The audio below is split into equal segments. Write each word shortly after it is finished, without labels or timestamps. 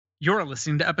You're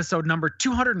listening to episode number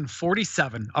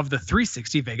 247 of the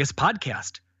 360 Vegas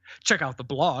podcast. Check out the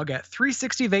blog at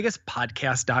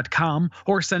 360vegaspodcast.com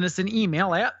or send us an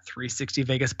email at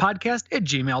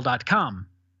 360vegaspodcast@gmail.com.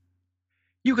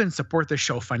 You can support the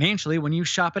show financially when you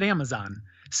shop at Amazon.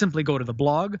 Simply go to the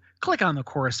blog, click on the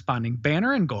corresponding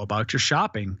banner, and go about your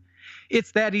shopping.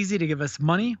 It's that easy to give us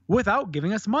money without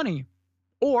giving us money.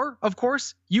 Or, of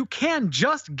course, you can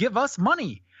just give us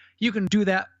money. You can do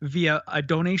that via a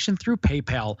donation through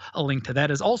PayPal. A link to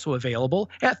that is also available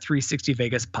at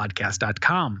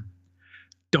 360vegaspodcast.com.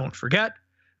 Don't forget,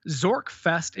 Zork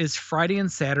Fest is Friday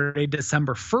and Saturday,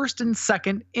 December 1st and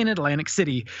 2nd in Atlantic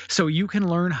City, so you can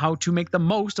learn how to make the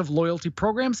most of loyalty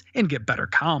programs and get better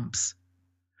comps.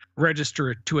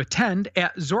 Register to attend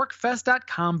at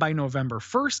zorkfest.com by November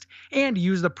 1st and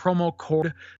use the promo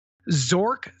code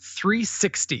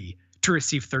ZORK360 to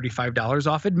receive $35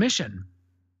 off admission.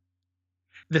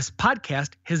 This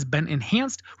podcast has been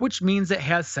enhanced, which means it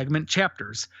has segment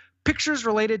chapters, pictures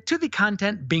related to the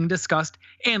content being discussed,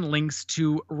 and links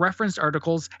to referenced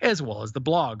articles as well as the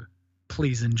blog.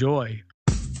 Please enjoy.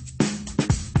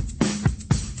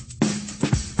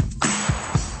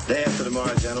 Day after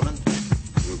tomorrow, gentlemen,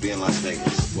 we'll be in Las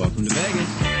Vegas. Welcome to Vegas.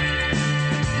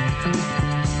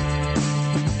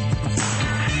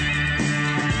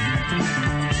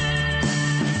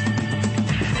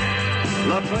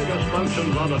 Las Vegas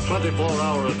functions on a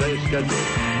 24-hour-a-day schedule.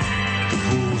 The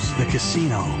pools, the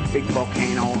casino. Big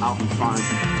volcano out in front.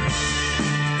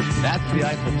 That's the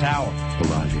Eiffel Tower.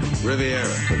 Bellagio. Riviera.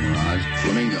 The Mirage.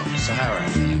 Flamingo. Sahara.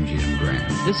 The MGM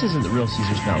Grand. This isn't the real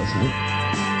Caesar's Palace, is it?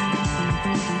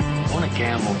 I want to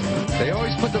gamble. They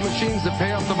always put the machines that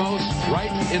pay off the most right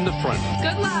in the front.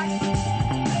 Good luck.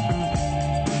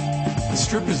 The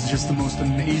Strip is just the most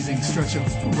amazing stretch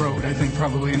of road, I think,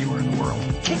 probably anywhere in the world.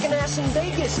 Kicking ass in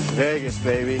Vegas. Vegas,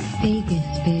 baby. Vegas,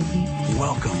 baby.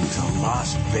 Welcome to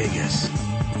Las Vegas.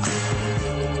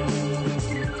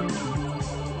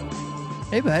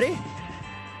 Hey, buddy.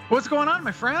 What's going on,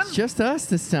 my friend? It's just us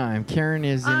this time. Karen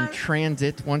is in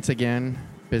transit once again.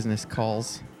 Business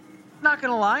calls. Not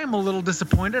going to lie, I'm a little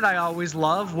disappointed. I always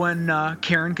love when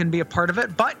Karen can be a part of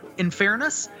it. But in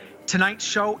fairness, tonight's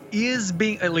show is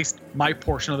being, at least my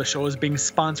portion of the show, is being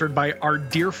sponsored by our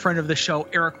dear friend of the show,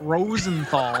 Eric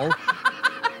Rosenthal.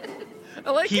 I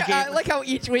like how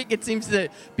each week it seems to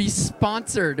be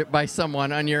sponsored by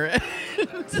someone on your end.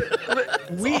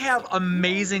 We have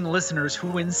amazing listeners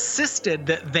who insisted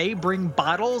that they bring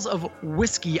bottles of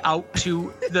whiskey out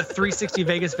to the 360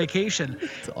 Vegas vacation.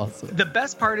 That's awesome. The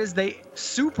best part is they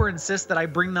super insist that I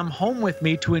bring them home with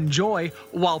me to enjoy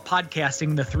while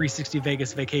podcasting the 360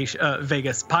 Vegas Vegas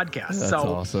podcast. That's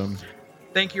awesome.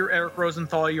 Thank you, Eric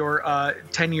Rosenthal, your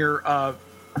 10-year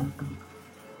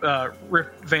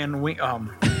Rip Van Winkle.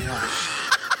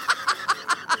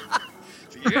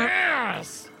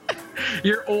 Yes!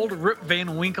 Your old Rip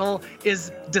Van Winkle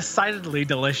is decidedly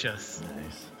delicious.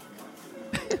 Nice.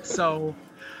 So,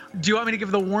 do you want me to give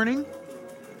the warning?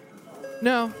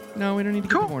 No, we don't need to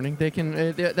give a warning. They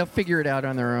can, they'll figure it out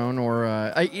on their own.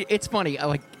 Or it's funny.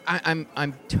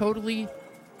 I'm totally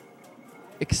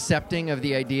accepting of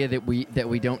the idea that we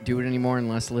don't do it anymore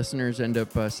unless listeners end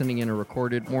up sending in a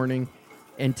recorded warning,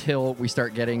 until we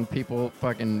start getting people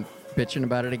fucking bitching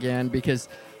about it again. Because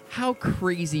how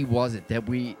crazy was it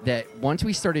that once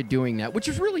we started doing that, which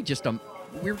was really just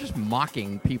we were just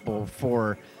mocking people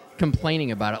for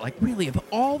complaining about it. Like, really, of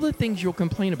all the things you'll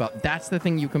complain about, that's the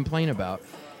thing you complain about.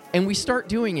 And we start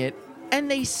doing it,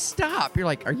 and they stop. You're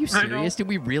like, are you serious? Do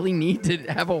we really need to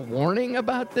have a warning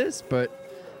about this? But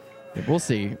we'll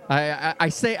see. I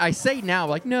say now,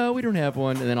 like, no, we don't have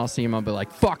one. And then I'll see him, I'll be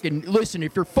like, fucking listen,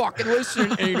 if you're fucking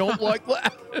listening and you don't like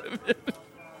that.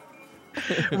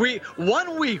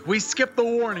 One week we skip the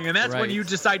warning, and that's Right. when you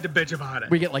decide to bitch about it.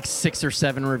 We get like 6 or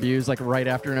 7 reviews, like right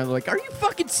after another. Like, are you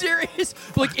fucking serious?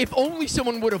 Like, if only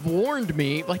someone would have warned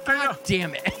me. Like, I know. God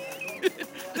damn it.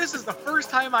 This is the first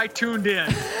time I tuned in.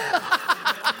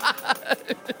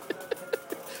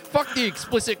 Fuck the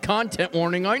explicit content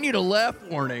warning. I need a laugh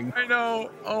warning. I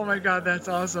know. Oh my God, that's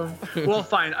awesome. Well,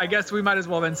 fine. I guess we might as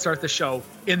well then start the show.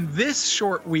 In this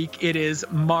short week, it is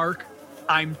Mark,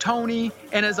 I'm Tony,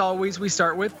 and as always, we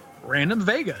start with Random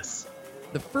Vegas.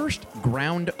 The first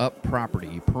ground-up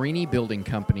property Perini Building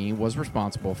Company was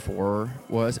responsible for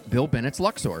was Bill Bennett's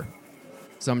Luxor.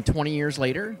 Some 20 years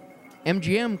later,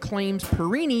 MGM claims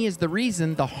Perini is the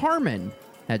reason the Harmon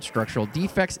had structural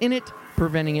defects in it,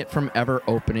 preventing it from ever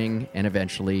opening and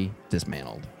eventually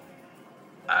dismantled.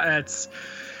 That's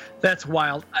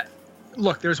wild.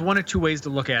 Look, there's one of two ways to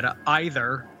look at it.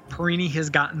 Either Perini has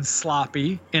gotten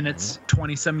sloppy in its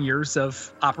 20-some years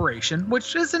of operation,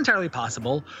 which is entirely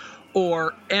possible,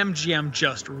 or MGM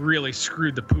just really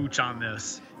screwed the pooch on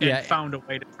this and found a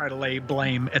way to try to lay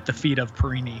blame at the feet of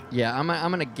Perini. Yeah, I'm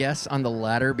going to guess on the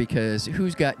latter, because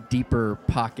who's got deeper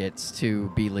pockets to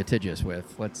be litigious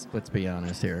with? Let's be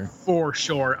honest here. For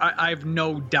sure. I've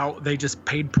no doubt they just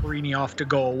paid Perini off to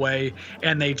go away,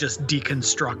 and they just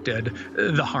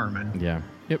deconstructed the Harmon. Yeah.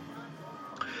 Yep.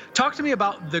 Talk to me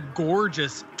about the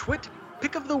gorgeous Twit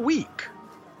pick of the week.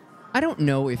 I don't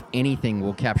know if anything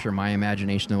will capture my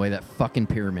imagination the way that fucking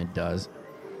pyramid does.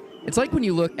 It's like when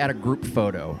you look at a group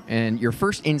photo and your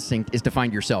first instinct is to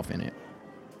find yourself in it.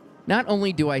 Not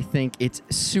only do I think it's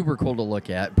super cool to look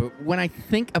at, but when I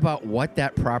think about what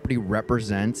that property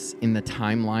represents in the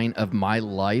timeline of my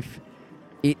life,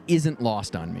 it isn't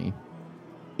lost on me.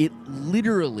 It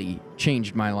literally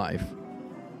changed my life.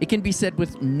 It can be said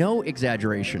with no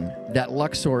exaggeration that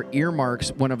Luxor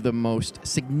earmarks one of the most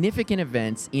significant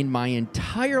events in my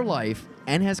entire life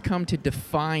and has come to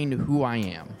define who I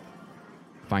am.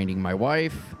 Finding my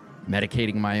wife,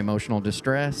 medicating my emotional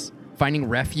distress, finding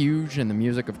refuge in the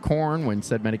music of Korn when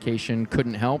said medication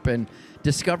couldn't help, and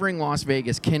discovering Las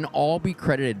Vegas can all be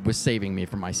credited with saving me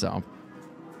from myself.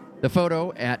 The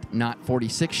photo at Not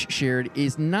 46 shared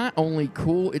is not only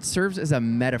cool, it serves as a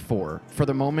metaphor for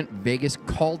the moment Vegas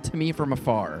called to me from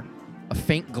afar, a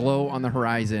faint glow on the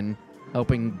horizon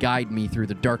helping guide me through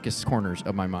the darkest corners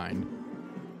of my mind.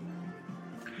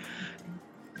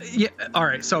 Yeah. All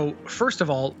right. So first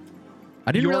of all,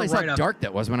 I didn't realize how dark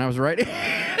that was when I was writing.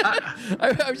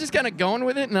 I was just kind of going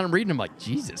with it, and then I'm reading. I'm like,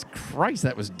 Jesus Christ,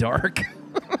 that was dark.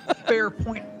 Fair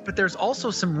point. But there's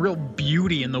also some real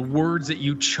beauty in the words that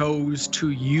you chose to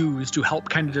use to help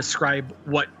kind of describe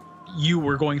what you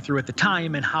were going through at the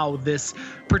time and how this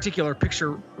particular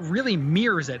picture really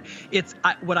mirrors it. It's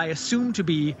what I assume to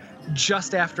be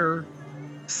just after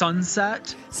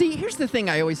sunset. See, here's the thing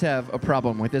I always have a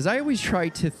problem with is I always try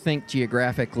to think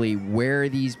geographically where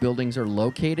these buildings are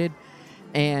located,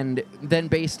 and then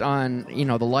based on,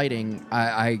 the lighting,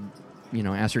 I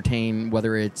ascertain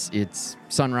whether it's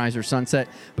sunrise or sunset.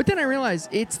 But then I realize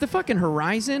it's the fucking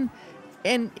horizon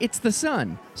and it's the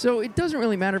sun. So it doesn't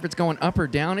really matter if it's going up or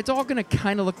down. It's all going to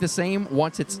kind of look the same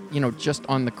once it's, just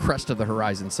on the crest of the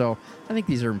horizon. So I think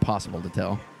these are impossible to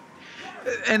tell.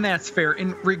 And that's fair,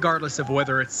 and regardless of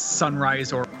whether it's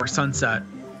sunrise or sunset.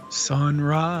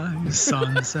 Sunrise,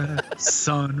 sunset,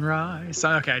 sunrise.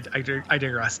 Okay, I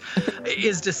digress.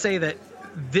 Is to say that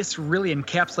this really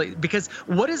encapsulates, because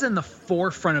what is in the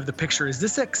forefront of the picture? Is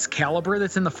this Excalibur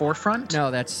that's in the forefront?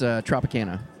 No, that's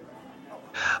Tropicana.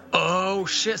 Oh,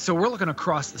 shit. So we're looking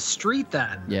across the street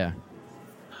then. Yeah.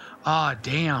 Ah,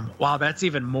 damn. Wow, that's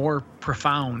even more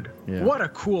profound. Yeah. What a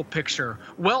cool picture.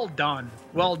 Well done.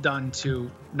 Well done to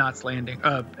Knots Landing,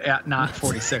 at Not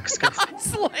 46.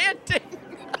 Knots Landing.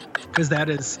 Because that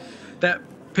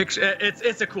picture,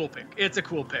 it's a cool pic. It's a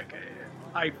cool pic.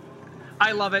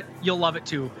 I love it. You'll love it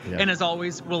too. Yeah. And as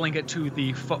always, we'll link it to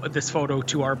this photo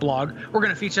to our blog. We're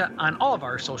going to feature it on all of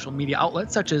our social media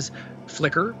outlets, such as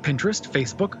Flickr, Pinterest,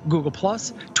 Facebook, Google+,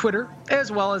 Twitter,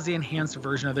 as well as the enhanced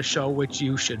version of the show, which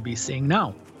you should be seeing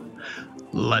now.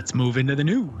 Let's move into the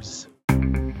news.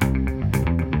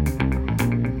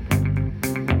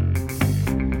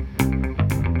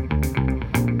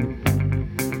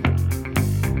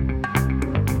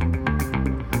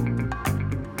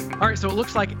 All right, so it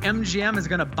looks like MGM is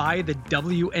going to buy the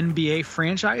WNBA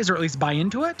franchise, or at least buy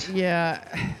into it? Yeah.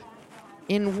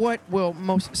 In what will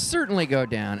most certainly go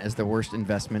down as the worst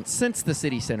investment since the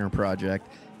City Center project,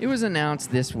 it was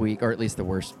announced this week, or at least the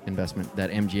worst investment that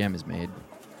MGM has made.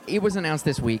 It was announced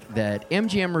this week that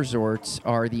MGM Resorts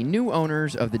are the new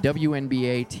owners of the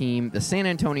WNBA team, the San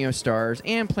Antonio Stars,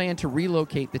 and plan to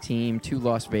relocate the team to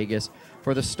Las Vegas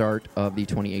for the start of the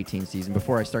 2018 season.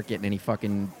 Before I start getting any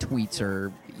fucking tweets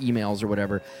or emails or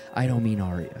whatever, I don't mean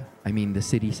Aria. I mean the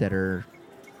City Center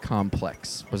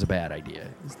complex was a bad idea,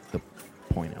 is the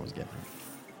point I was getting at.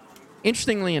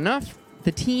 Interestingly enough,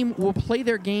 the team will play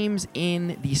their games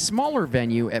in the smaller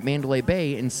venue at Mandalay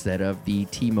Bay instead of the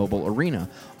T-Mobile Arena,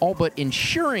 all but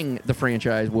ensuring the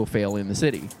franchise will fail in the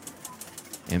city.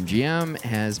 MGM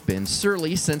has been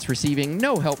surly since receiving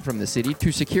no help from the city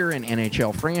to secure an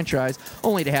NHL franchise,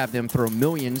 only to have them throw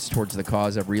millions towards the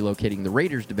cause of relocating the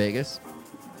Raiders to Vegas.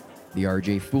 The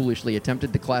RJ foolishly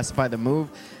attempted to classify the move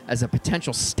as a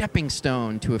potential stepping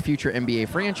stone to a future NBA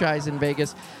franchise in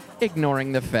Vegas,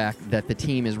 ignoring the fact that the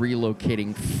team is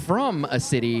relocating from a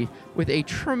city with a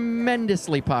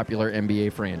tremendously popular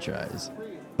NBA franchise,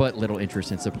 but little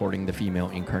interest in supporting the female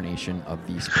incarnation of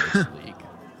the sports league.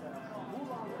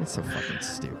 It's so fucking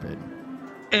stupid.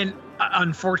 And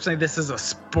unfortunately, this is a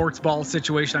sports ball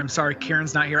situation. I'm sorry,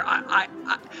 Karen's not here. I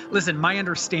listen, my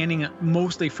understanding,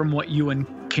 mostly from what you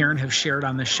and Karen have shared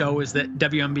on the show, is that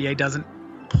WNBA doesn't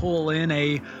pull in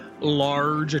a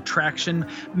large attraction.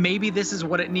 Maybe this is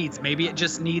what it needs. Maybe it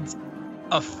just needs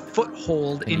a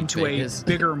foothold into a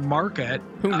bigger market.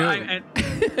 Who knew?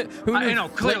 I know,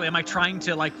 clearly. Am I trying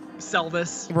to like sell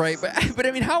this? Right, but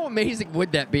I mean, how amazing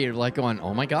would that be? Like going,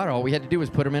 oh my God, all we had to do was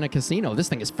put them in a casino. This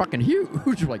thing is fucking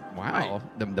huge. Like, wow,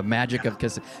 right. the magic of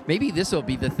casino. Maybe this will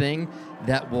be the thing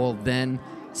that will then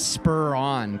spur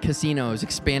on casinos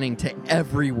expanding to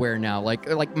everywhere now.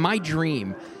 Like my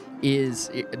dream is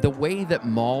the way that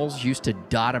malls used to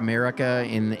dot America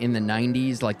in the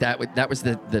 90s, like that was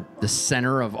the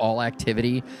center of all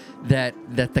activity, that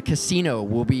the casino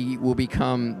will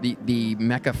become the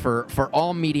mecca for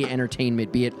all media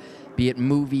entertainment, be it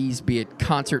movies, be it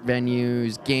concert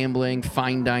venues, gambling,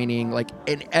 fine dining, like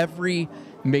in every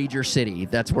major city.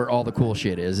 That's where all the cool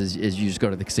shit is you just go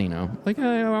to the casino. Like, oh,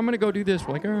 I'm going to go do this.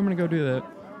 Like, oh, I'm going to go do that.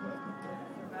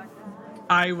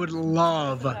 I would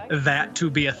love that to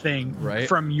be a thing, right?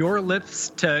 From your lips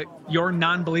to your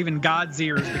non-believing God's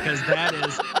ears, because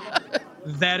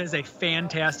that is a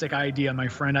fantastic idea, my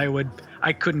friend.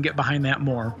 I couldn't get behind that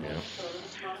more. Yeah.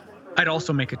 I'd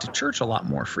also make it to church a lot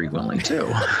more frequently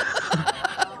too.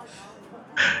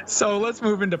 So let's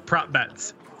move into prop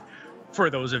bets. For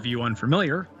those of you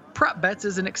unfamiliar, prop bets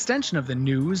is an extension of the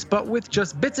news, but with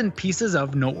just bits and pieces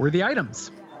of noteworthy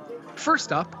items.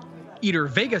 First up, Eater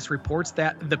Vegas reports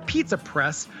that the Pizza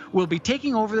Press will be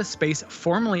taking over the space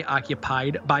formerly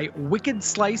occupied by Wicked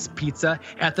Slice Pizza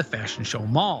at the Fashion Show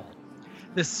Mall.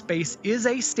 This space is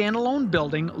a standalone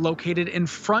building located in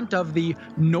front of the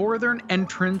northern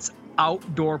entrance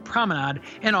outdoor promenade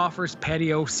and offers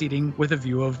patio seating with a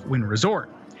view of Wynn Resort.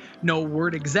 No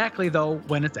word exactly, though,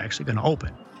 when it's actually going to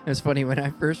open. It's funny, when I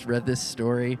first read this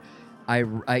story,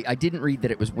 I didn't read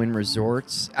that it was Wynn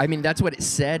Resorts. I mean, that's what it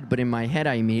said, but in my head,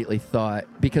 I immediately thought,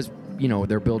 because, you know,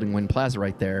 they're building Wynn Plaza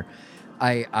right there,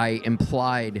 I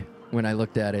implied when I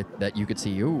looked at it that you could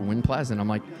see, ooh, Wynn Plaza. And I'm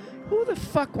like, who the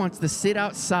fuck wants to sit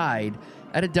outside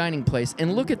at a dining place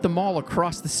and look at the mall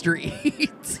across the street?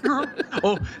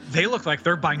 Oh, they look like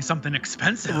they're buying something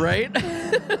expensive. Right?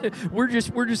 We're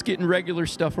just getting regular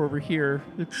stuff over here.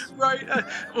 Right.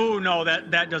 Oh, no,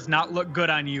 that does not look good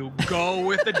on you. Go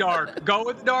with the dark. Go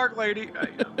with the dark, lady. I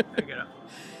get it.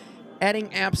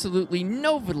 Adding absolutely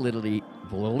no validity.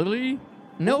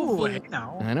 No,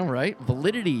 I know, right?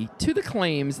 Validity to the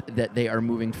claims that they are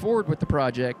moving forward with the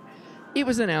project. It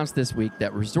was announced this week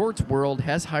that Resorts World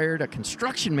has hired a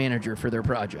construction manager for their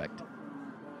project.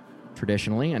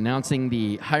 Traditionally, announcing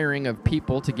the hiring of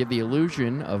people to give the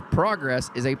illusion of progress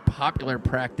is a popular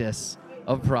practice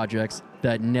of projects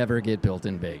that never get built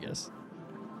in Vegas.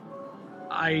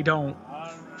 I don't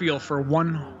feel for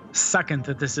 1 second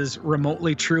that this is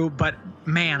remotely true, but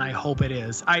man, I hope it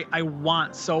is. I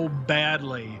want so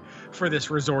badly for this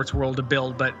Resorts World to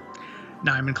build, but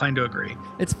no, I'm inclined to agree.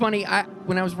 It's funny,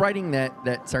 when I was writing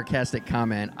that sarcastic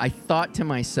comment, I thought to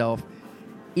myself,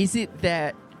 is it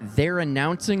that they're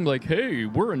announcing, like, hey,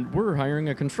 we're hiring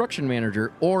a construction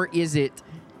manager, or is it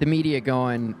the media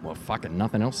going, well, fucking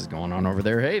nothing else is going on over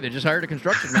there. Hey, they just hired a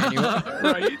construction manager.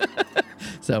 Right?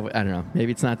 So, I don't know.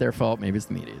 Maybe it's not their fault. Maybe it's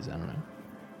the media's. I don't know.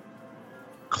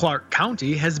 Clark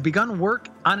County has begun work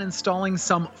on installing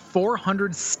some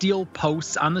 400 steel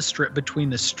posts on the strip between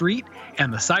the street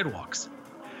and the sidewalks.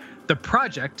 The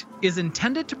project is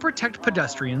intended to protect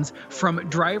pedestrians from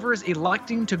drivers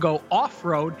electing to go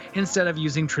off-road instead of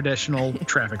using traditional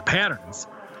traffic patterns.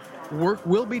 Work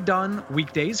will be done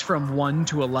weekdays from 1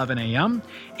 to 11 a.m.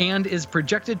 and is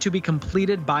projected to be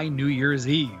completed by New Year's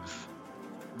Eve.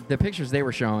 The pictures they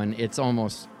were showing, it's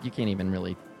almost, you can't even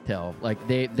really tell. Like,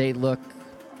 they look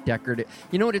decorative.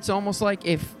 You know what it's almost like?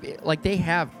 Like, they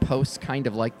have posts kind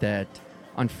of like that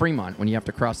on Fremont when you have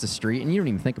to cross the street and you don't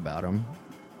even think about them.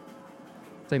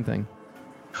 Same thing.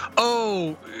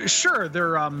 Oh, sure.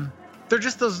 They're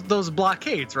just those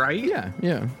blockades, right? Yeah.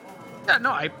 Yeah,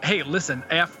 no, hey, listen,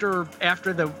 after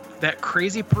that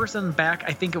crazy person back,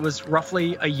 I think it was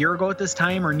roughly a year ago at this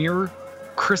time, or near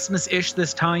Christmas-ish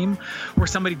this time, where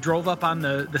somebody drove up on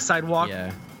the sidewalk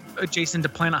adjacent to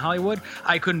Planet Hollywood,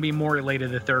 I couldn't be more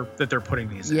elated that they're putting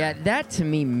these in. Yeah, that to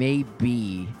me may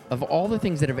be, of all the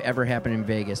things that have ever happened in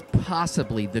Vegas,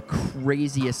 possibly the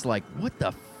craziest, like, what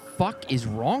the fuck is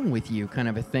wrong with you kind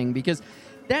of a thing, because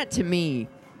that to me,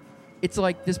 it's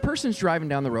like this person's driving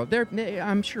down the road.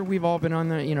 I'm sure we've all been on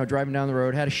the, driving down the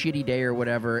road, had a shitty day or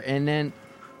whatever, and then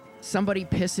somebody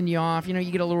pissing you off, you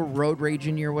get a little road rage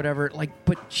in you or whatever, like,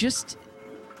 but just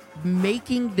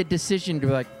making the decision to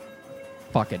be like,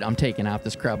 fuck it, I'm taking out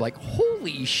this crowd. Like,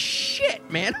 holy shit,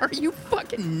 man, are you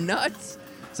fucking nuts?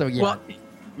 So yeah. Well,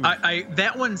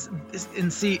 that one's,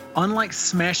 and see, unlike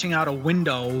smashing out a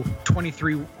window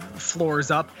 23 floors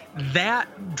up, that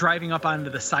driving up onto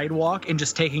the sidewalk and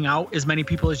just taking out as many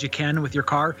people as you can with your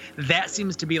car, that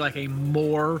seems to be like a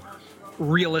more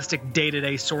realistic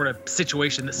day-to-day sort of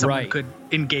situation that someone could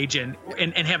engage in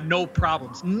and have no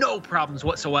problems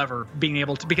whatsoever being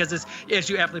able to, because as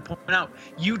you aptly point out,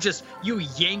 you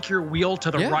yank your wheel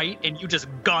to the right and you just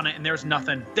gun it, and there's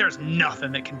nothing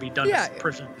that can be done to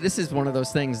prevent. This is one of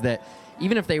those things that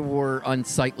even if they were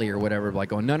unsightly or whatever,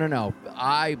 like, no,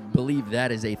 I believe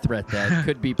that is a threat that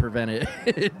could be prevented.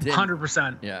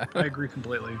 100%. Yeah. I agree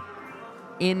completely.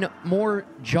 In more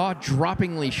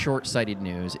jaw-droppingly short-sighted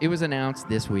news, it was announced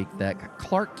this week that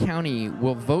Clark County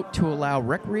will vote to allow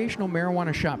recreational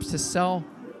marijuana shops to sell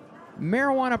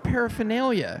marijuana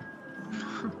paraphernalia.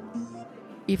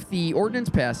 If the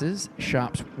ordinance passes,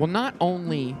 shops will not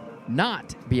only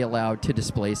not be allowed to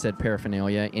display said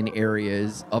paraphernalia in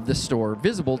areas of the store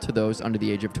visible to those under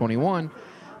the age of 21,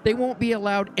 they won't be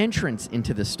allowed entrance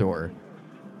into the store.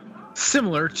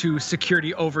 Similar to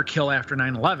security overkill after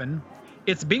 9/11,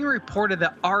 it's being reported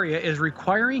that ARIA is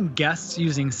requiring guests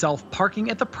using self-parking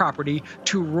at the property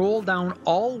to roll down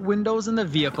all windows in the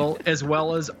vehicle as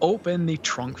well as open the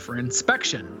trunk for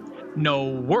inspection. No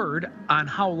word on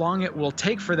how long it will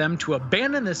take for them to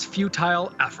abandon this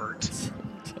futile effort.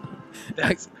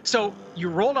 So you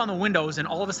roll down the windows and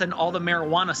all of a sudden all the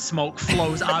marijuana smoke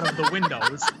flows out of the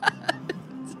windows.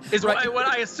 Is what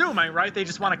I assume, right? They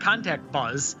just want to contact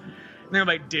Buzz. And they're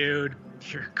like, dude,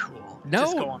 you're cool.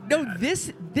 No,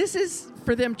 this is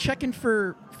for them checking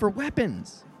for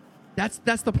weapons. That's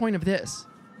the point of this.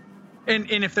 And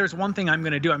if there's one thing I'm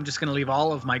going to do, I'm just going to leave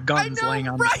all of my guns laying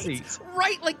on the seats.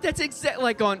 Right, like that's exactly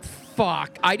like on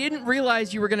fuck. I didn't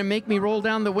realize you were going to make me roll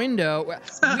down the window.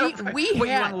 We you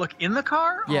want to look in the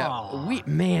car? Yeah. Oh.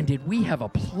 Did we have a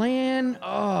plan?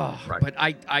 Oh, right. But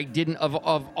I didn't of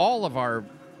all of our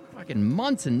fucking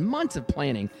months and months of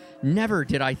planning, never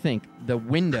did I think the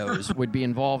windows would be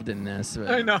involved in this.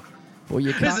 I know. Well,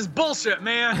 this is bullshit,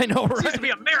 man. I know, right? This used to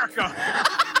be America.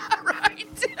 Right.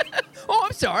 Oh,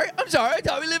 I'm sorry. I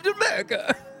thought we lived in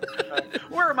America.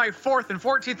 Where are my 4th and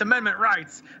 14th Amendment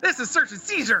rights? This is search and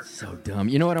seizure. So dumb.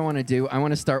 You know what I want to do? I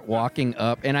want to start walking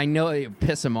up, and I know it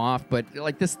piss him off, but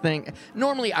like this thing,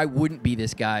 normally I wouldn't be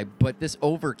this guy, but this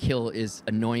overkill is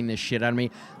annoying the shit out of me.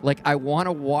 Like, I want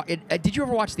to walk. Did you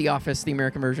ever watch The Office, the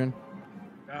American version?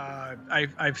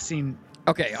 I've seen.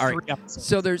 Okay, all right.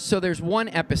 So there's one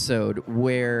episode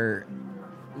where,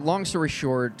 long story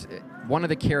short, one of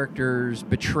the characters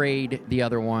betrayed the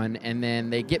other one, and then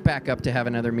they get back up to have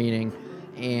another meeting,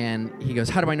 and he goes,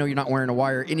 "How do I know you're not wearing a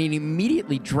wire?" And he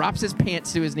immediately drops his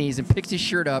pants to his knees and picks his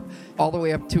shirt up all the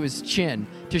way up to his chin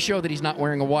to show that he's not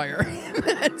wearing a wire.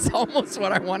 That's almost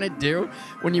what I want to do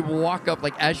when you walk up,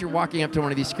 like as you're walking up to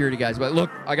one of these security guys, like,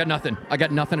 "Look, I got nothing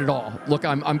at all. Look,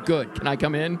 I'm good. Can I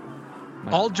come in?"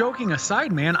 All joking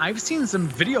aside, man, I've seen some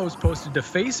videos posted to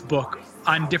Facebook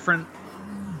on different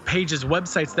pages,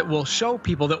 websites that will show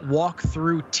people that walk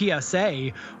through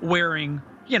TSA wearing,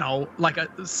 like a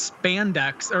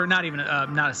spandex, or not a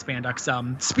spandex,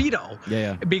 Speedo.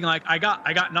 Yeah. Being like, I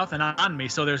got nothing on me,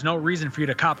 so there's no reason for you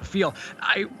to cop a feel.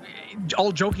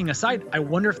 All joking aside, I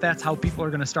wonder if that's how people are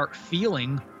going to start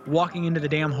feeling walking into the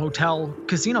damn hotel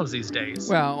casinos these days.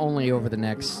 Well, only over the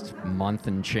next month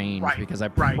and change, because I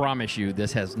promise you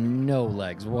this has no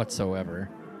legs whatsoever.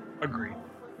 Agreed.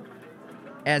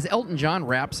 As Elton John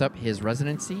wraps up his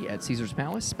residency at Caesar's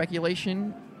Palace,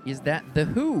 speculation is that The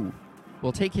Who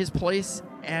will take his place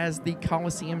as the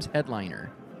Coliseum's headliner,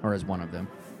 or as one of them.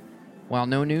 While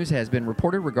no news has been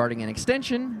reported regarding an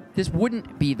extension, this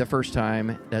wouldn't be the first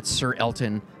time that Sir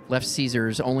Elton left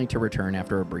Caesars only to return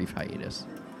after a brief hiatus.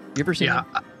 You ever seen it?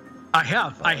 I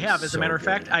have. As a matter of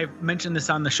fact, I've mentioned this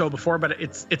on the show before, but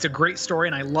it's a great story,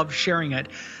 and I love sharing it.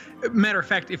 Matter of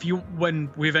fact, when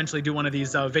we eventually do one of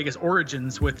these Vegas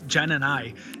Origins with Jen and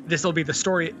I, this will be the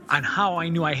story on how I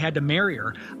knew I had to marry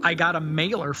her. I got a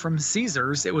mailer from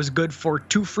Caesars. It was good for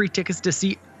 2 free tickets to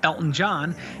see Elton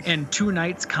John and 2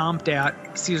 nights comped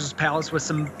at Caesars Palace with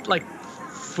some like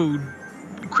food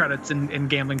credits and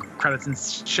gambling credits and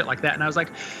shit like that. And I was like,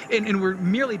 and we're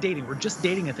merely dating. We're just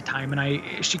dating at the time.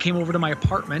 And she came over to my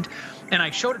apartment and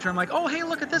I showed it to her. I'm like, oh, hey,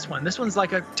 look at this one. This one's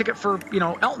like a ticket for,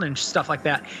 Elton and stuff like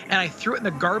that. And I threw it in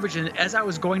the garbage. And as I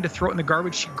was going to throw it in the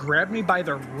garbage, she grabbed me by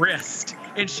the wrist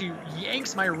and she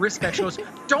yanks my wrist back. She goes,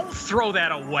 don't throw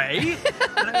that away.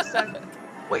 And I said,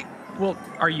 wait, well,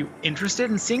 are you interested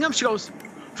in seeing him? She goes,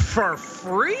 for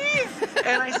free?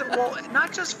 And I said, well,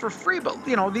 not just for free, but,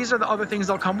 you know, these are the other things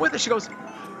that'll come with it. She goes,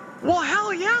 well,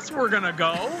 hell yes, we're going to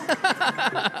go.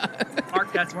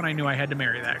 Mark, that's when I knew I had to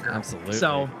marry that girl. Absolutely.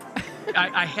 So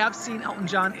I have seen Elton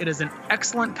John. It is an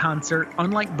excellent concert.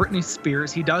 Unlike Britney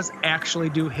Spears, he does actually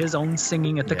do his own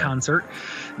singing at the concert.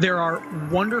 There are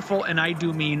wonderful, and I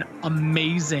do mean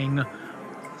amazing,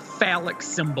 phallic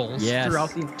symbols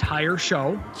throughout the entire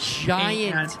show.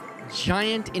 Giant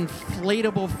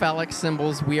inflatable phallic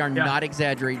symbols. We are not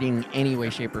exaggerating any way,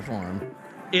 shape, or form.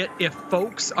 If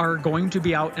folks are going to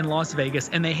be out in Las Vegas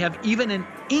and they have even an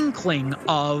inkling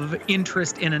of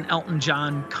interest in an Elton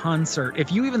John concert,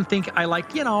 if you even think I like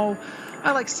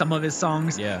some of his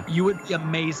songs, you would be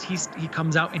amazed. He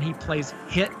comes out and he plays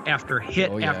hit after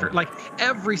hit after, like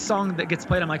every song that gets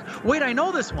played, I'm like, wait, I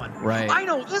know this one. Right. I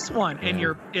know this one.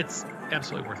 And it's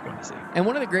absolutely worth going to see. And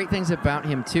one of the great things about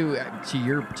him too, to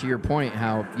your point,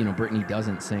 how, you know, Britney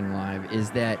doesn't sing live, is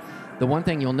that the one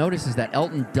thing you'll notice is that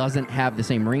Elton doesn't have the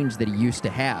same range that he used to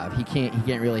have. He can't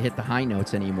really hit the high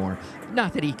notes anymore.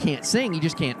 Not that he can't sing, he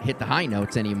just can't hit the high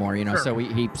notes anymore, you know. Sure. So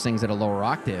he sings at a lower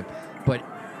octave, but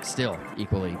still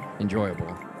equally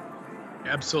enjoyable.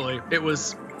 Absolutely.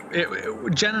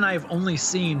 Jen and I have only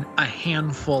seen a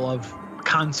handful of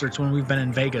concerts when we've been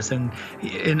in Vegas, and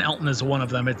Elton is one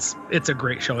of them. It's a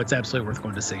great show. It's absolutely worth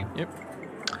going to see. Yep.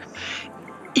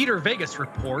 Eater Vegas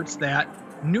reports that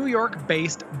New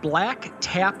York-based Black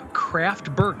Tap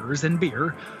Craft Burgers and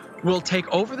Beer will take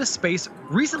over the space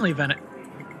recently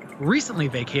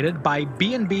vacated by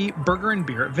B&B Burger and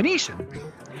Beer at Venetian.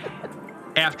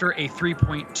 After a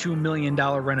 $3.2 million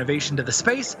renovation to the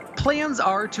space, plans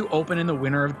are to open in the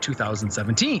winter of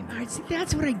 2017. All right, see,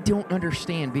 that's what I don't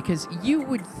understand, because you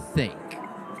would think,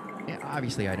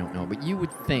 obviously I don't know, but you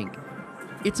would think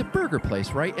it's a burger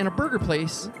place, right? And a burger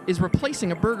place is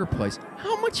replacing a burger place.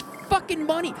 How much fucking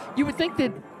money? You would think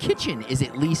that kitchen is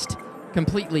at least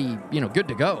completely, you know, good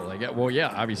to go. Like, well,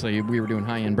 yeah, obviously we were doing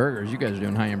high-end burgers. You guys are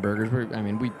doing high-end burgers.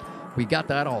 We got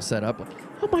that all set up.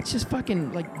 How much does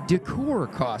fucking, like, decor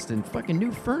cost and fucking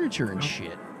new furniture and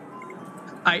shit?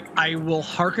 I will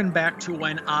hearken back to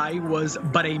when I was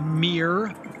but a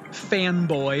mere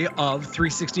fanboy of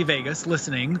 360 Vegas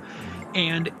listening,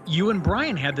 and you and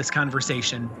Brian had this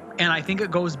conversation, and I think it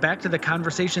goes back to the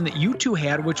conversation that you two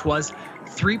had, which was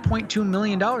 $3.2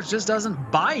 million just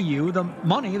doesn't buy you the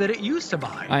money that it used to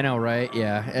buy. I know, right?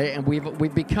 Yeah, and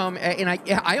we've become, and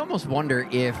I almost wonder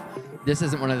if this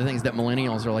isn't one of the things that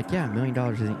millennials are like, yeah, $1 million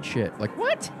isn't shit. Like,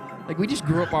 what? Like, we just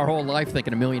grew up our whole life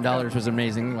thinking $1 million was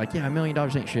amazing. Like, yeah, $1 million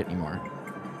ain't shit anymore.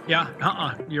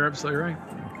 Yeah, you're absolutely right.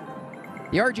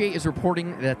 The RJ is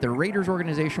reporting that the Raiders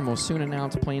organization will soon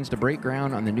announce plans to break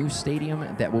ground on the new stadium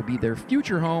that will be their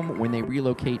future home when they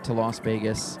relocate to Las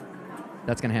Vegas.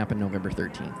 That's going to happen November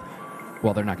 13th.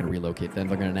 Well, they're not going to relocate then.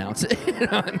 They're going to announce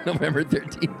it on November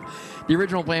 13th. The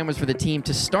original plan was for the team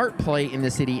to start play in the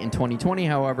city in 2020.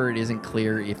 However, it isn't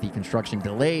clear if the construction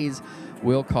delays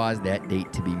will cause that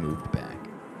date to be moved back.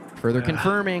 Further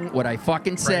confirming what I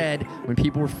fucking said when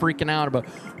people were freaking out about,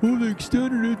 oh, they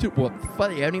extended it to... Well,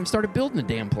 they haven't even started building the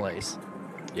damn place.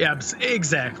 Yeah,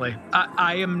 exactly.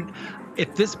 I am,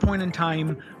 at this point in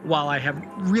time, while I have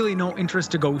really no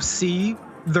interest to go see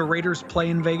the Raiders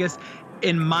play in Vegas,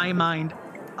 in my mind,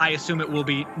 I assume it will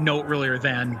be no earlier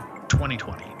than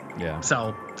 2020. Yeah.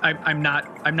 So I'm not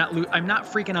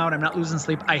freaking out. I'm not losing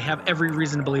sleep. I have every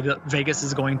reason to believe that Vegas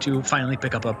is going to finally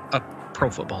pick up a pro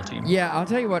football team. Yeah, I'll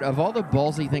tell you what, of all the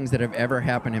ballsy things that have ever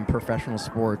happened in professional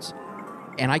sports,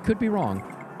 and I could be wrong,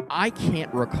 I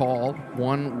can't recall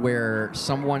one where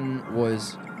someone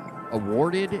was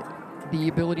awarded the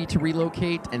ability to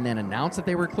relocate and then announced that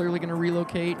they were clearly going to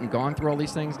relocate and gone through all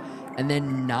these things and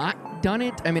then not done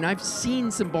it. I mean, I've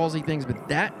seen some ballsy things, but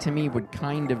that to me would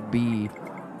kind of be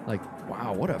like,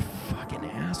 wow, what a fucking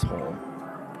asshole.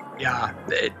 Yeah.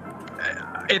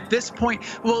 At this point,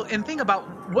 well, and think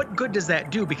about what good does that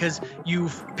do? Because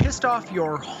you've pissed off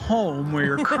your home where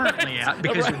you're currently at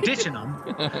because you're ditching them,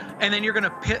 and then you're going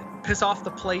to piss off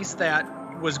the place that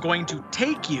was going to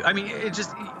take you. I mean,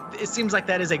 it seems like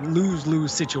that is a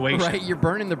lose-lose situation. Right, you're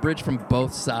burning the bridge from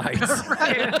both sides.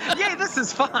 Right. Yay, this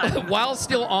is fun. While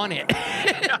still on it.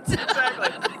 Yeah,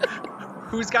 exactly.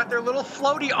 Who's got their little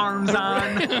floaty arms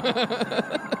on?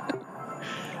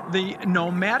 The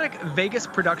nomadic Vegas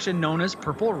production known as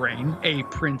Purple Rain, a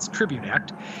Prince tribute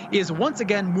act, is once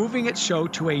again moving its show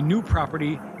to a new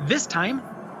property, this time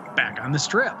back on the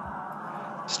Strip.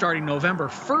 Starting November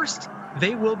 1st,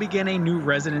 they will begin a new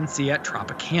residency at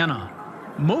Tropicana.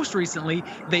 Most recently,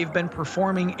 they've been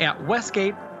performing at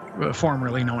Westgate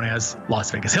formerly known as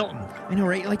Las Vegas Hilton. I know,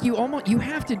 right? Like you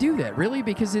have to do that, really,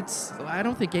 because I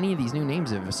don't think any of these new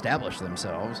names have established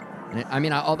themselves.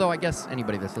 And although I guess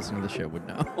anybody that's listening to the show would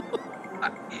know.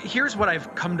 Here's what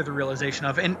I've come to the realization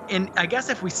of, and I guess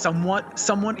if we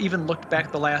somewhat even looked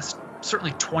back the last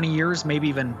certainly 20 years, maybe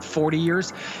even 40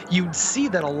 years, you'd see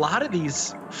that a lot of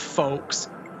these folks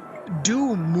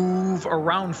do move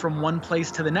around from one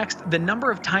place to the next. The number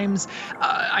of times,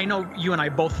 I know you and I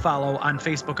both follow on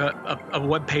Facebook a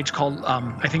webpage called,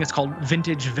 I think it's called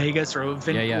Vintage Vegas or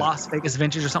Las Vegas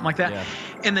Vintage or something like that. Yeah.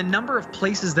 And the number of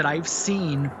places that I've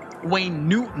seen Wayne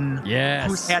Newton,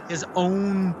 who's had his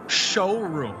own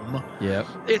showroom. Yep.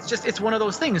 It's one of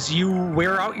those things. You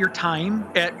wear out your time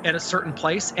at a certain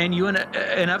place, and you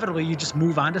inevitably you just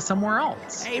move on to somewhere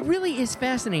else. It really is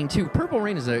fascinating too. Purple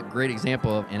Rain is a great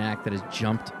example of an act that has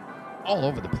jumped all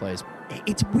over the place.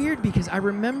 It's weird because I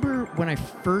remember when I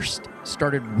first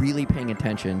started really paying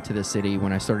attention to the city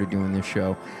when I started doing this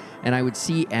show, and I would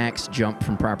see acts jump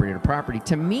from property to property.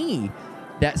 To me,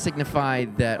 that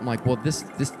signified that I'm like, well, this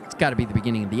got to be the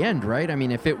beginning of the end, right? I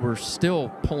mean, if it were still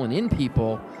pulling in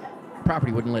people,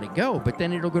 property wouldn't let it go. But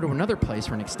then it'll go to another place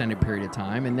for an extended period of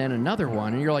time, and then another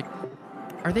one, and you're like,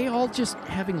 are they all just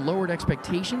having lowered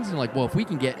expectations? And like, well, if we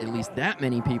can get at least that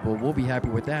many people, we'll be happy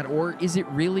with that. Or is it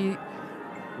really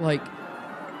like,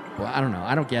 well, I don't know.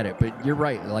 I don't get it. But you're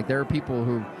right. Like, there are people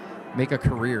who make a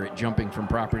career at jumping from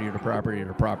property to property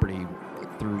to property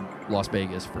through Las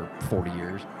Vegas for 40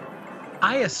 years.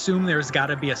 I assume there's got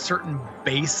to be a certain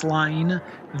baseline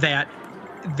that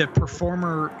the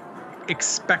performer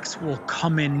expects will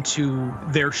come into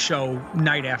their show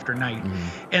night after night.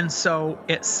 Mm-hmm. And so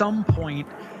at some point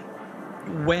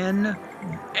when,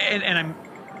 and I'm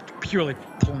purely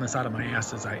pulling this out of my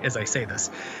ass as I say this,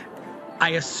 I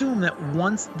assume that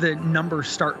once the numbers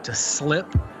start to slip,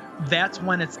 that's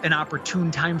when it's an opportune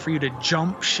time for you to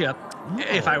jump ship.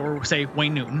 If I were, say,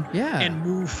 Wayne Newton, and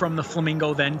move from the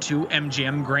Flamingo then to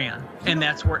MGM Grand. And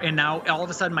that's where, and now all of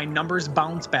a sudden my numbers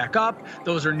bounce back up.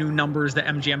 Those are new numbers that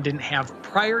MGM didn't have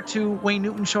prior to Wayne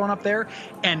Newton showing up there.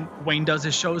 And Wayne does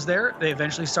his shows there. They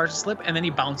eventually start to slip, and then he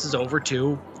bounces over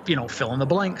to, fill in the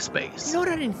blank space. You know what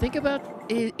I didn't think about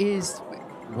is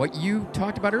what you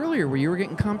talked about earlier, where you were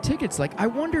getting comp tickets. Like, I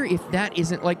wonder if that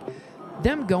isn't like,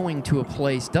 them going to a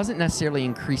place doesn't necessarily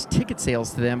increase ticket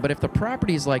sales to them, but if the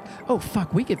property is like, oh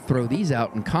fuck, we could throw these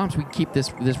out in comps, we could keep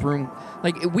this room,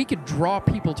 like we could draw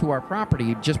people to our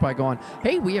property just by going,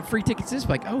 hey, we have free tickets to this,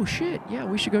 like, oh shit, yeah,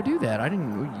 we should go do that. I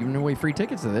didn't give away free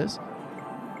tickets to this.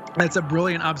 That's a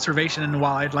brilliant observation, and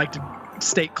while I'd like to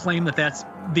state claim that that's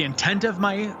the intent of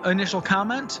my initial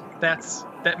comment,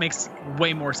 that makes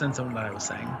way more sense than what I was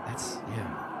saying.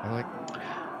 I like.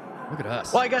 Look at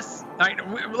us. Well, I guess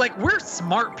we're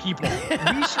smart people.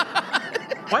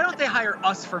 Why don't they hire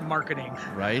us for marketing?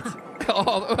 Right.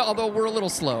 Although we're a little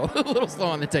slow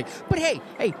on the take. But hey,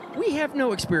 we have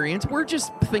no experience. We're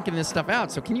just thinking this stuff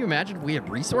out. So can you imagine if we had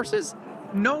resources?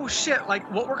 No shit.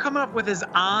 Like, what we're coming up with is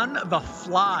on the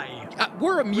fly.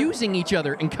 We're amusing each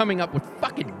other and coming up with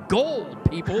fucking gold,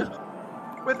 people.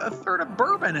 With a third of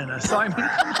bourbon in us. So, I mean,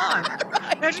 come on.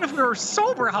 Right. Imagine if we were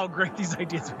sober, how great these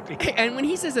ideas would be. And when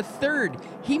he says a third,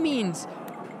 he means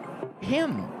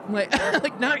him. Like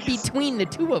not between the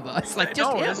two of us. Like,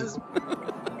 just him.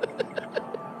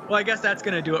 Well, I guess that's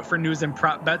going to do it for news and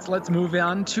prop bets. Let's move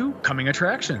on to coming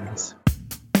attractions.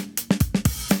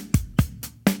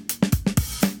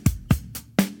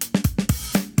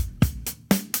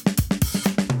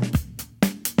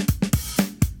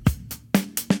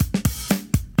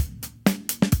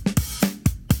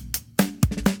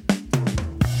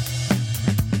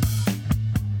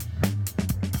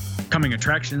 Coming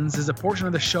Attractions is a portion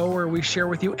of the show where we share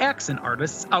with you acts and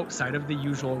artists outside of the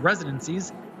usual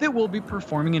residencies that will be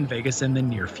performing in Vegas in the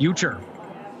near future.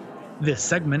 This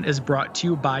segment is brought to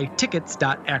you by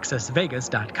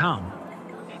tickets.accessvegas.com.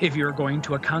 If you're going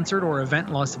to a concert or event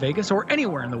in Las Vegas or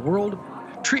anywhere in the world,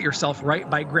 treat yourself right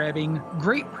by grabbing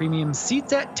great premium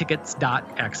seats at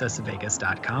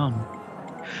tickets.accessvegas.com.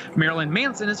 Marilyn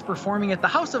Manson is performing at the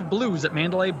House of Blues at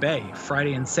Mandalay Bay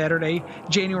Friday and Saturday,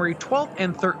 January 12th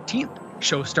and 13th.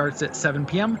 Show starts at 7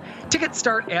 p.m. Tickets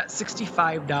start at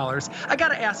 $65. I got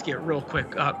to ask you real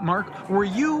quick, Mark, were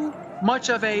you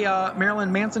much of a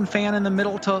Marilyn Manson fan in the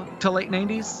middle to late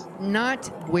 90s? Not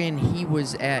when he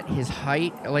was at his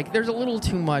height. Like, there's a little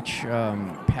too much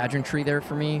pageantry there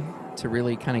for me to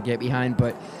really kind of get behind.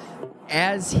 But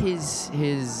as his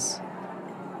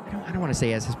I don't want to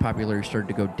say as his popularity started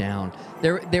to go down.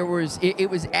 There was it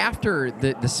was after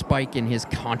the spike in his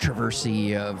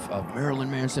controversy of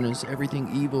Marilyn Manson is everything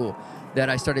evil that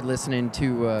I started listening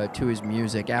to his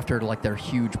music after like their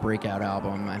huge breakout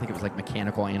album. I think it was like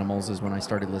Mechanical Animals is when I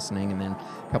started listening, and then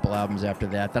a couple albums after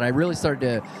that I really started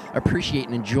to appreciate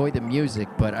and enjoy the music.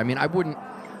 But I mean, I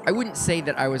wouldn't say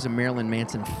that I was a Marilyn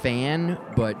Manson fan,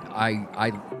 but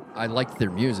I liked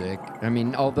their music. I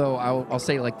mean, although I'll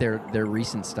say like their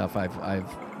recent stuff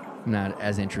I've not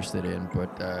as interested in,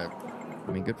 but I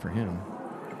mean, good for him.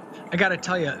 I got to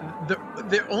tell you,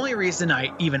 the only reason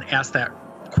I even asked that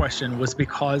question was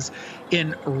because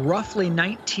in roughly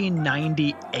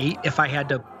 1998, if I had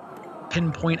to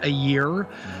pinpoint a year,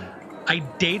 I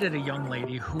dated a young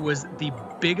lady who was the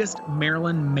biggest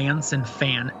Marilyn Manson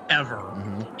fan ever.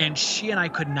 Mm-hmm. And she and I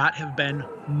could not have been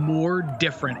more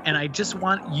different. And I just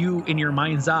want you in your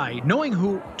mind's eye, knowing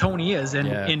who Tony is. And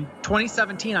in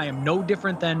 2017, I am no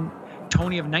different than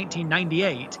Tony of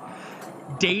 1998,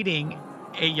 dating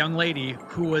a young lady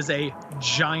who was a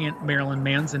giant Marilyn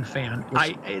Manson fan.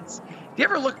 Do you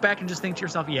ever look back and just think to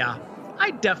yourself, yeah,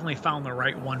 I definitely found the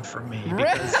right one for me?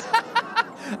 Because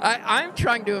I'm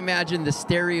trying to imagine the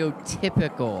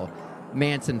stereotypical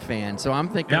Manson fan. So I'm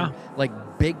thinking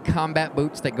like big combat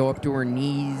boots that go up to her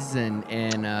knees and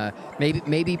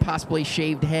maybe possibly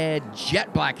shaved head,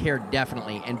 jet black hair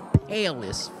definitely, and pale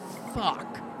as fuck.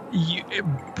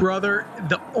 Brother,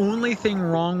 the only thing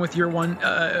wrong with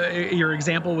your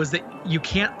example was that you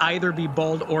can't either be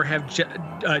bald or have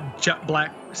jet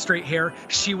black straight hair.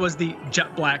 She was the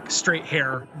jet black straight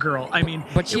hair girl. I mean,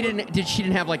 but she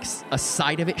didn't have like a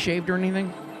side of it shaved or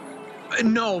anything?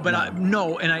 No, but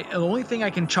no. And the only thing I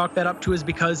can chalk that up to is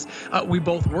because we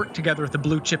both worked together at the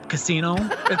Blue Chip Casino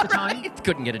at the time.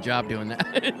 Couldn't get a job doing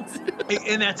that.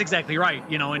 And that's exactly right.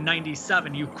 You know, in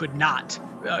 97, you could not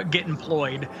get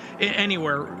employed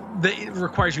anywhere that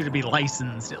requires you to be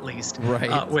licensed at least.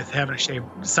 Right. With having a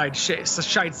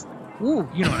sides. Ooh,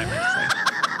 you know what I meant to say.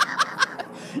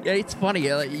 Yeah, it's funny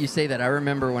you say that. I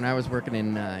remember when I was working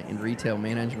in retail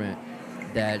management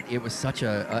that it was such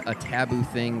a taboo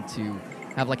thing to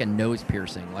have like a nose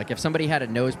piercing. Like if somebody had a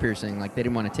nose piercing, like they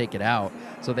didn't want to take it out,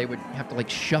 so they would have to like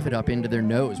shove it up into their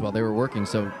nose while they were working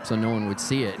so no one would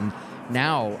see it. And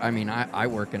now, I mean, I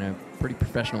work in a pretty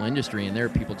professional industry, and there are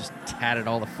people just tatted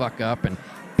all the fuck up and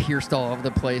pierced all over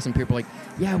the place, and people are like,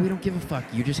 yeah, we don't give a fuck.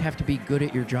 You just have to be good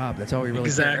at your job. That's all we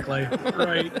really care.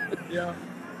 Right. Yeah.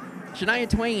 Shania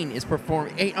Twain is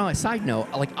performing. Hey, a side note,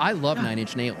 like I love Nine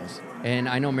Inch Nails, and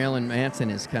I know Marilyn Manson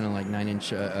is kind of like Nine Inch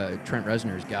Trent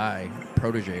Reznor's guy,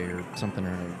 protege or something,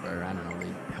 or I don't know.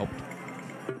 They helped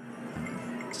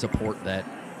support that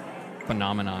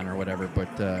phenomenon or whatever.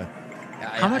 But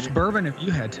how much bourbon have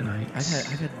you had tonight? I've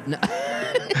had no.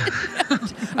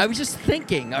 I was just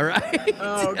thinking. All right.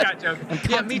 Oh, gotcha.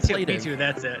 Yeah, me too. Me too.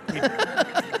 That's it.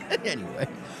 Anyway.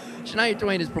 Shania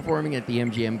Twain is performing at the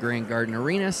MGM Grand Garden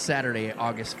Arena Saturday,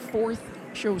 August 4th.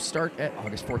 Shows start at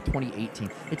August 4th, 2018.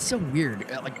 It's so weird.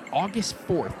 Like August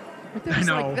 4th. Like,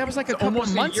 that was like a couple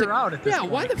of months out at this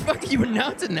point. Why the fuck are you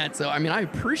announcing that? So I mean, I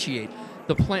appreciate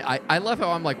the plan. I love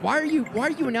how I'm like, why are you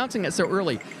announcing that so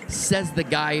early? Says the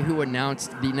guy who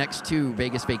announced the next two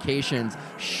Vegas vacations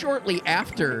shortly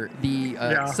after the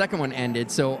second one ended.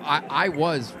 So I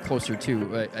was closer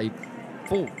to a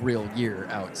full real year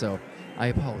out. So I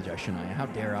apologize, Shania. How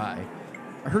dare I?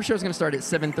 Her show's going to start at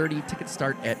 7:30. Tickets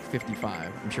start at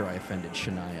 55. I'm sure I offended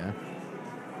Shania.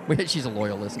 She's a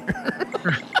loyal listener.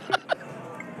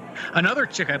 Another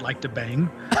chick I'd like to bang.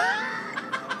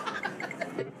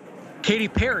 Katy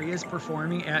Perry is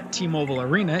performing at T-Mobile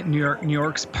Arena at New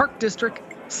York's Park District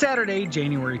Saturday,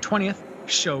 January 20th.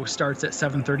 Show starts at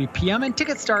 7:30 p.m. and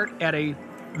tickets start at a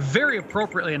very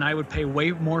appropriately, and I would pay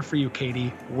way more for you,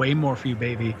 Katie, way more for you,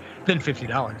 baby, than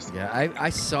 $50. Yeah, I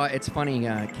saw. It's funny.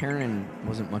 Karen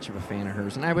wasn't much of a fan of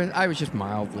hers, and I was just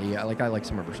mildly. I like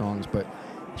some of her songs, but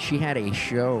she had a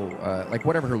show, like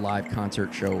whatever her live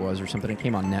concert show was or something. It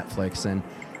came on Netflix, and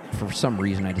for some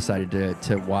reason I decided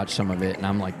to watch some of it, and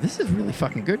I'm like, this is really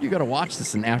fucking good. You got to watch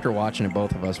this. And after watching it,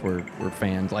 both of us were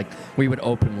fans. Like we would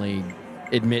openly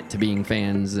admit to being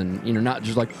fans, and not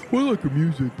just like, well, I like her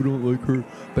music but I don't like her.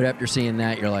 But after seeing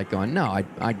that, you're like going, no,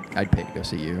 I'd pay to go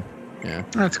see you. Yeah,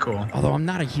 that's cool. Although I'm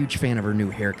not a huge fan of her new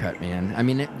haircut, man. I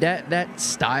mean, that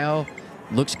style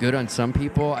looks good on some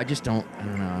people. I don't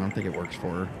know. I don't think it works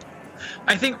for her.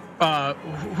 I think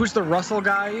who's the Russell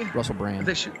guy? Russell Brand.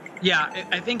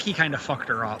 I think he kind of fucked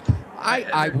her up.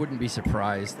 I wouldn't be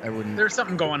surprised. I wouldn't. There's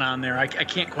something going on there. I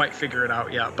can't quite figure it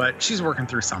out yet, but she's working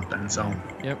through something. So.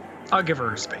 Yep. I'll give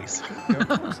her space.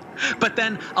 But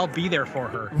then I'll be there for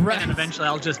her. Right. And then eventually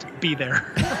I'll just be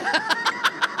there.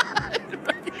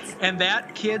 And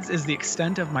that, kids, is the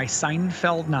extent of my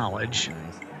Seinfeld knowledge.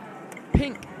 Nice.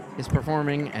 Pink is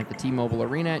performing at the T-Mobile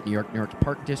Arena at New York's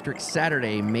Park District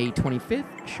Saturday, May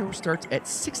 25th. Show starts at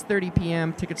 6:30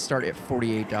 p.m. Tickets start at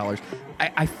 $48.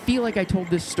 I feel like I told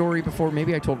this story before.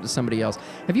 Maybe I told it to somebody else.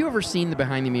 Have you ever seen the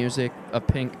behind the music of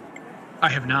Pink? I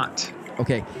have not.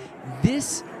 Okay.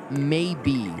 This may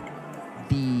be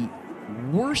the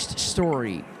worst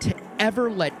story to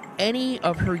ever let any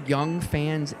of her young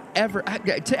fans ever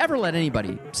let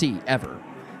anybody see ever,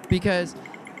 because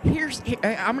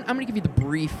I'm going to give you the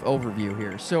brief overview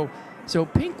here. So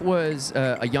Pink was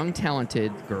a young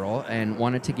talented girl and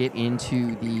wanted to get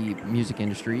into the music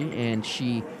industry, and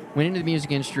she went into the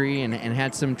music industry and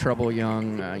had some trouble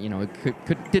young.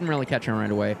 Didn't really catch on right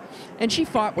away, and she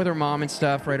fought with her mom and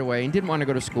stuff right away and didn't want to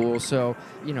go to school. So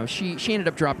she ended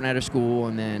up dropping out of school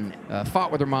and then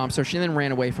fought with her mom. So she then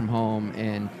ran away from home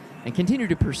and continued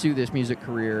to pursue this music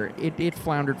career. It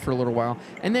floundered for a little while,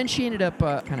 and then she ended up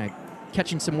kind of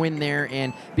catching some wind there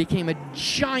and became a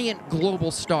giant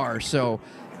global star. So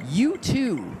you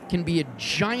too can be a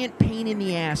giant pain in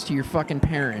the ass to your fucking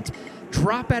parents,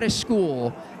 drop out of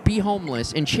school, be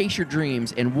homeless, and chase your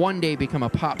dreams, and one day become a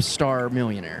pop star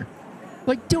millionaire.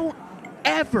 Like, don't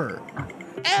ever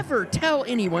tell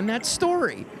anyone that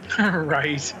story.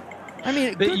 Right. I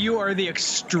mean, that you are the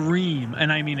extreme,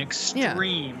 and I mean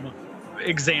extreme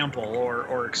example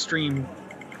or extreme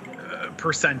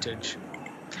percentage.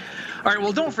 All right,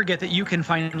 well, don't forget that you can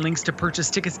find links to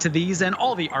purchase tickets to these and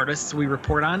all the artists we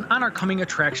report on our coming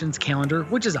attractions calendar,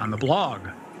 which is on the blog.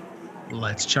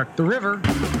 Let's check the river.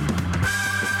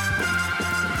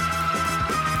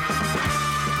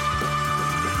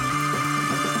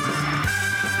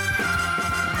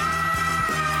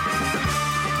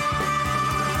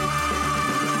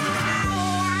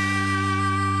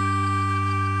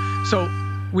 So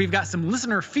we've got some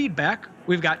listener feedback.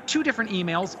 We've got 2 different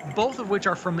emails, both of which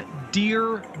are from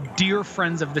dear, dear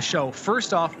friends of the show.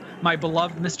 First off, my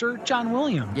beloved Mr. John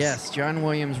Williams. Yes, John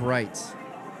Williams writes,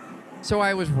 "So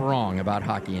I was wrong about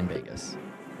hockey in Vegas.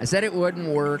 I said it wouldn't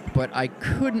work, but I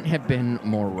couldn't have been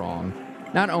more wrong.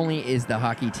 Not only is the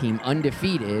hockey team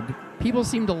undefeated, people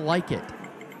seem to like it.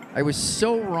 I was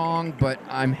so wrong, but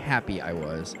I'm happy I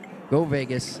was. Go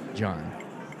Vegas, John."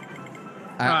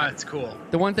 That's cool.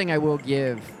 The one thing I will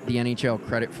give the NHL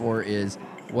credit for is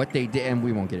what they did, and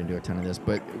we won't get into a ton of this,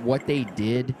 but what they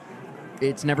did,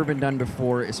 it's never been done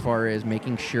before as far as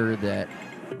making sure that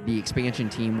the expansion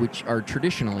team, which are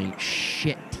traditionally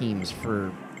shit teams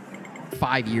for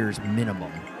 5 years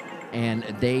minimum, and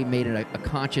they made it a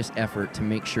conscious effort to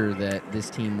make sure that this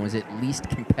team was at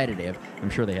least competitive. I'm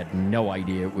sure they had no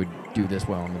idea it would do this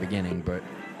well in the beginning, but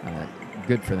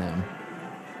good for them.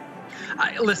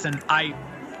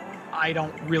 I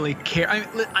don't really care.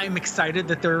 I'm excited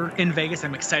that they're in Vegas.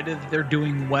 I'm excited that they're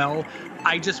doing well.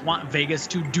 I just want Vegas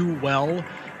to do well.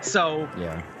 So,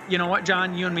 yeah. You know what,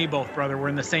 John? You and me both, brother. We're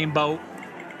in the same boat.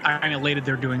 I'm elated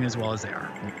they're doing as well as they are.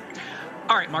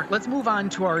 All right, Mark, let's move on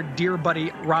to our dear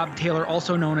buddy, Rob Taylor,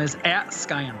 also known as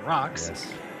 @SkyOnRocks.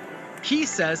 Yes. He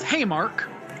says, "Hey, Mark,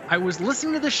 I was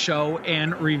listening to the show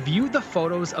and reviewed the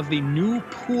photos of the new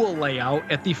pool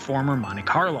layout at the former Monte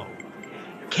Carlo.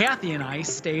 Kathy and I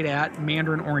stayed at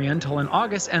Mandarin Oriental in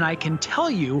August, and I can tell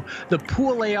you the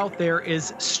pool layout there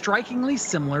is strikingly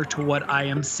similar to what I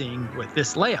am seeing with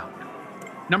this layout.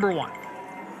 Number 1,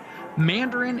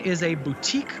 Mandarin is a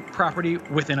boutique property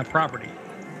within a property.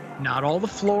 Not all the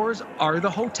floors are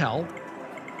the hotel,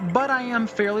 but I am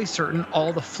fairly certain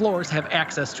all the floors have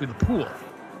access to the pool.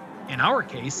 In our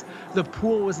case, the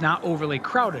pool was not overly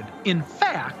crowded. In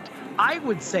fact, I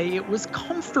would say it was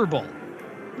comfortable.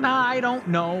 Now, I don't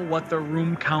know what the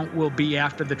room count will be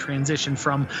after the transition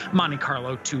from Monte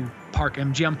Carlo to Park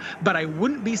MGM, but I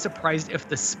wouldn't be surprised if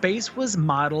the space was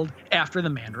modeled after the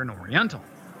Mandarin Oriental.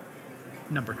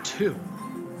 Number 2,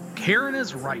 Karen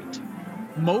is right.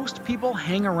 Most people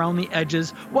hang around the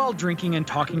edges while drinking and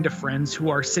talking to friends who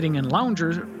are sitting in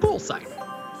loungers poolside.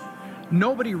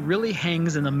 Nobody really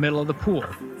hangs in the middle of the pool.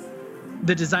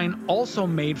 The design also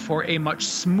made for a much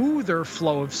smoother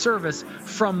flow of service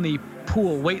from the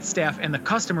pool waitstaff and the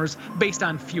customers based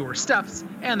on fewer steps,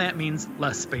 and that means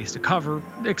less space to cover,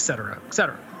 etc.,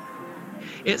 etc.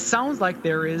 It sounds like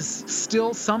there is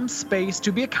still some space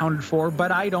to be accounted for,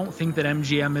 but I don't think that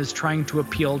MGM is trying to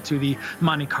appeal to the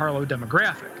Monte Carlo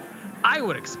demographic. I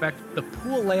would expect the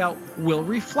pool layout will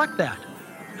reflect that.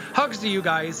 Hugs to you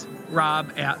guys,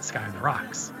 Rob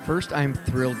 @SkyOnRocks. First, I'm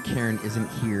thrilled Karen isn't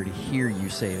here to hear you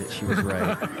say that she was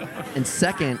right. And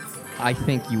second, I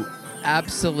think you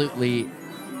absolutely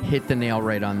hit the nail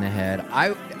right on the head.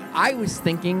 I was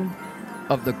thinking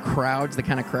of the crowds, the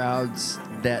kind of crowds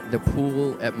that the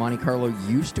pool at Monte Carlo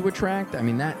used to attract. I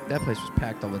mean, that place was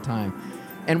packed all the time.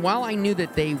 And while I knew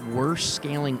that they were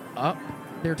scaling up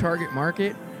their target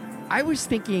market, I was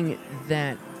thinking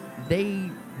that they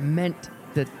meant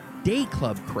the day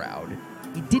club crowd.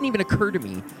 It didn't even occur to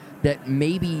me that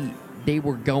maybe they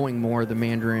were going more the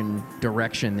Mandarin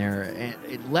direction there,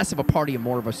 and less of a party and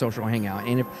more of a social hangout.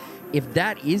 And if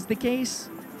that is the case,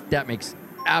 that makes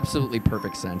absolutely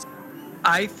perfect sense.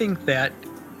 I think that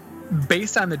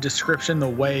based on the description, the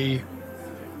way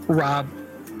Rob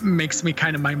makes me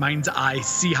kind of my mind's eye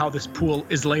see how this pool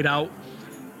is laid out,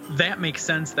 that makes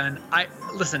sense then.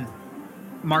 Listen,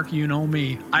 Mark, you know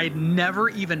me. I'd never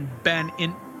even been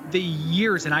in the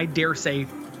years, and I dare say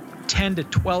 10 to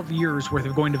 12 years worth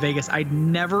of going to Vegas, I'd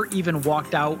never even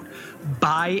walked out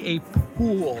by a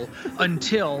pool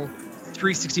until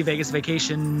 360 Vegas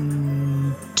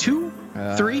Vacation 2,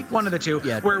 3, one of the two,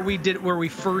 yeah. where we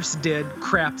first did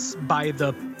craps by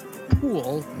the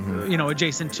pool,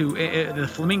 adjacent to the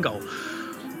Flamingo.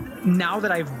 Now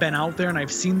that I've been out there and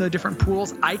I've seen the different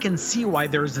pools, I can see why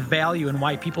there's value and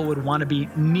why people would want to be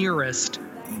nearest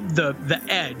the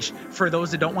edge. For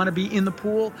those that don't want to be in the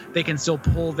pool, they can still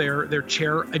pull their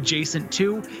chair adjacent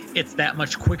to. It's that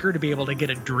much quicker to be able to get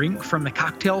a drink from the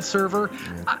cocktail server.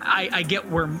 I get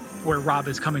where Rob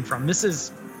is coming from. This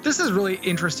is really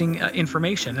interesting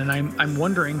information, and I'm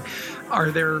wondering,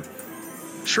 are there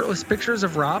shirtless pictures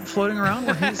of Rob floating around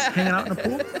where he's hanging out in a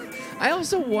pool? I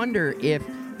also wonder if,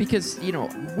 because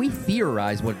we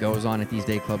theorize what goes on at these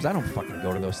day clubs. I don't fucking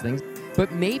go to those things,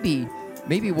 but maybe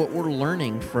what we're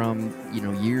learning from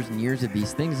years and years of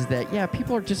these things is that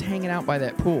people are just hanging out by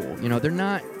that pool. They're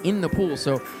not in the pool.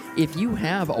 So if you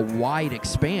have a wide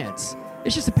expanse,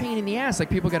 it's just a pain in the ass.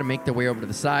 Like, people got to make their way over to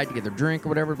the side to get their drink or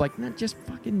whatever. Like, not just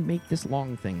fucking make this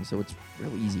long thing so it's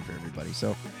real easy for everybody.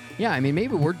 So yeah, I mean,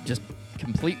 maybe we're just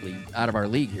completely out of our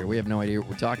league here. We have no idea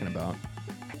what we're talking about.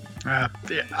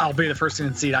 I'll be the first to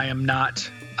concede I am not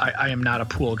a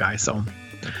pool guy. So,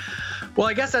 well,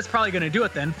 I guess that's probably going to do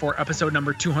it then for episode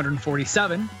number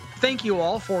 247. Thank you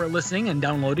all for listening and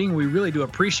downloading. We really do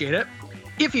appreciate it.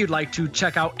 If you'd like to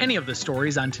check out any of the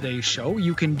stories on today's show,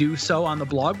 you can do so on the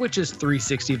blog, which is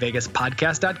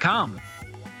 360vegaspodcast.com.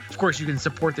 Of course, you can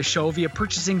support the show via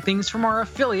purchasing things from our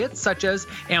affiliates, such as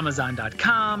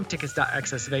Amazon.com,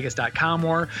 tickets.accessvegas.com,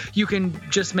 or you can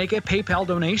just make a PayPal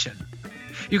donation.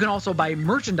 You can also buy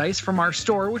merchandise from our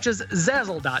store, which is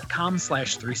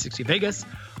Zazzle.com/360Vegas,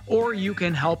 or you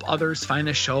can help others find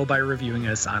the show by reviewing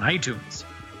us on iTunes.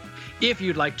 If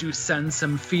you'd like to send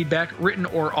some feedback, written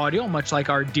or audio, much like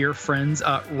our dear friends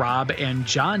Rob and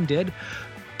John did,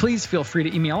 please feel free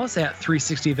to email us at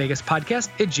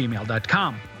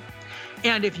 360vegaspodcast@gmail.com.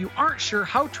 And if you aren't sure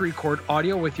how to record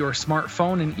audio with your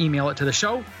smartphone and email it to the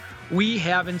show, we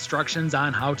have instructions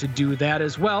on how to do that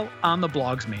as well on the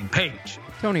blog's main page.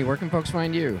 Tony, where can folks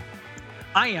find you?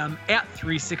 I am at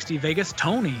 360 Vegas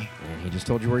Tony. And he just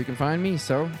told you where you can find me.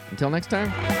 So until next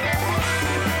time.